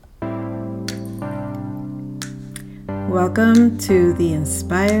Welcome to the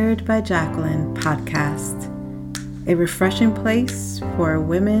Inspired by Jacqueline podcast, a refreshing place for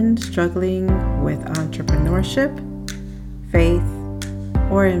women struggling with entrepreneurship, faith,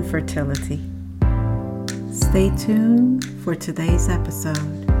 or infertility. Stay tuned for today's episode.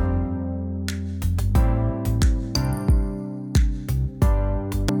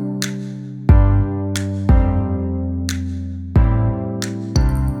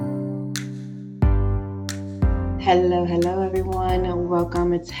 Hello everyone.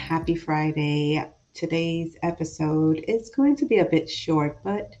 Welcome. It's Happy Friday. Today's episode is going to be a bit short,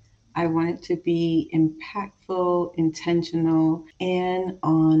 but I want it to be impactful, intentional, and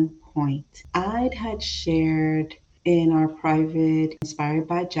on point. I had shared in our private Inspired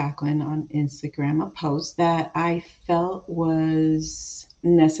by Jacqueline on Instagram a post that I felt was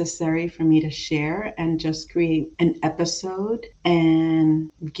necessary for me to share and just create an episode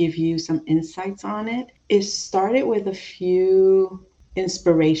and give you some insights on it. It started with a few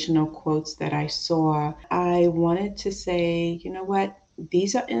inspirational quotes that I saw. I wanted to say, you know what?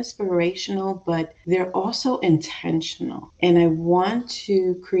 These are inspirational, but they're also intentional. And I want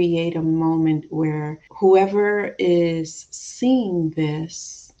to create a moment where whoever is seeing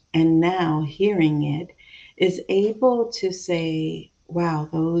this and now hearing it is able to say, wow,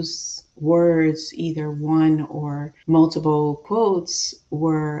 those words, either one or multiple quotes,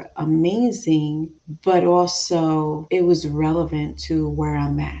 were amazing, but also it was relevant to where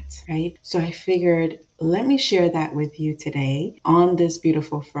I'm at, right? So I figured, let me share that with you today on this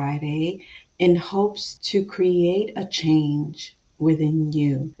beautiful Friday in hopes to create a change within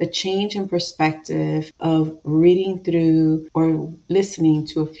you, a change in perspective of reading through or listening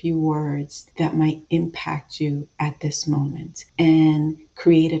to a few words that might impact you at this moment and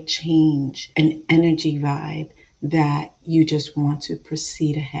create a change, an energy vibe that you just want to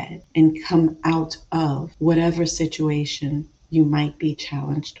proceed ahead and come out of whatever situation you might be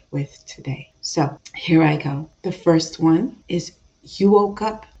challenged with today. So here I go. The first one is, you woke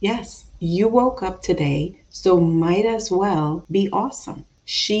up. Yes, you woke up today, so might as well be awesome.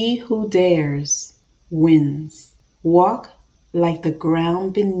 She who dares wins. Walk like the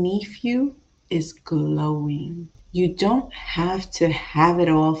ground beneath you is glowing. You don't have to have it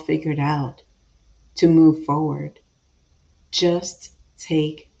all figured out to move forward. Just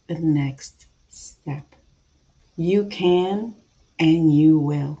take the next step. You can and you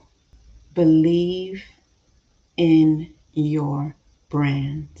will. Believe in your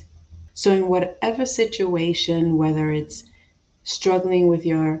brand. So in whatever situation, whether it's struggling with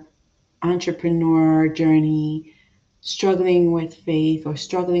your entrepreneur journey, struggling with faith, or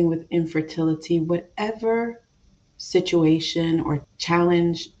struggling with infertility, whatever situation or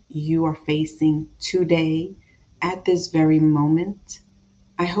challenge you are facing today at this very moment,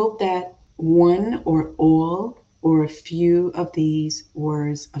 I hope that one or all or a few of these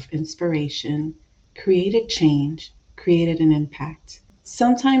words of inspiration created change, created an impact.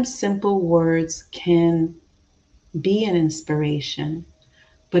 Sometimes simple words can be an inspiration,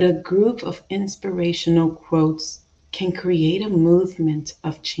 but a group of inspirational quotes can create a movement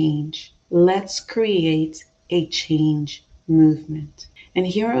of change. Let's create a change movement. And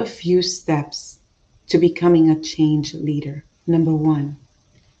here are a few steps to becoming a change leader. Number one,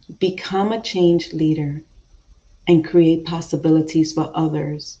 become a change leader and create possibilities for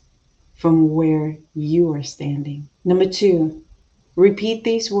others from where you are standing. Number two, repeat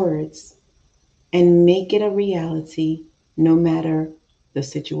these words and make it a reality no matter the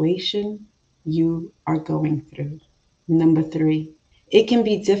situation you are going through. Number three, it can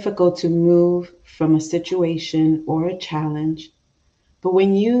be difficult to move from a situation or a challenge, but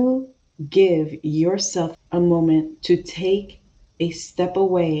when you give yourself a moment to take a step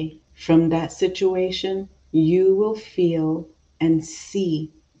away from that situation, you will feel and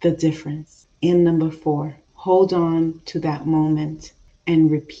see the difference. And number four, hold on to that moment and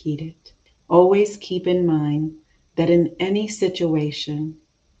repeat it. Always keep in mind that in any situation,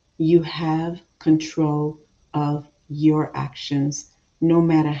 you have control of your actions, no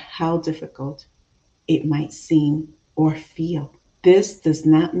matter how difficult it might seem or feel. This does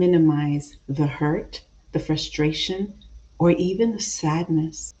not minimize the hurt, the frustration, or even the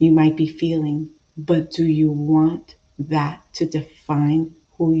sadness you might be feeling. But do you want that to define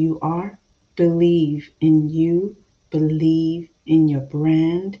who you are? Believe in you, believe in your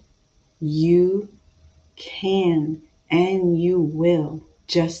brand. You can and you will.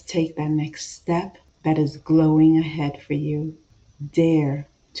 Just take that next step that is glowing ahead for you. Dare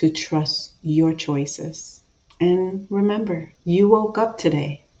to trust your choices. And remember, you woke up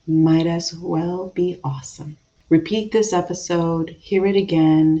today. Might as well be awesome. Repeat this episode, hear it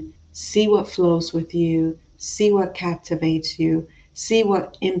again, see what flows with you, see what captivates you, see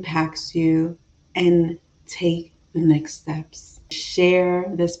what impacts you, and take the next steps.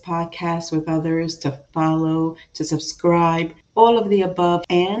 Share this podcast with others, to follow, to subscribe, all of the above.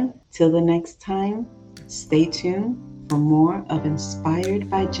 And till the next time, stay tuned for more of Inspired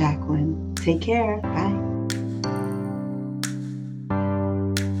by Jacqueline. Take care. Bye.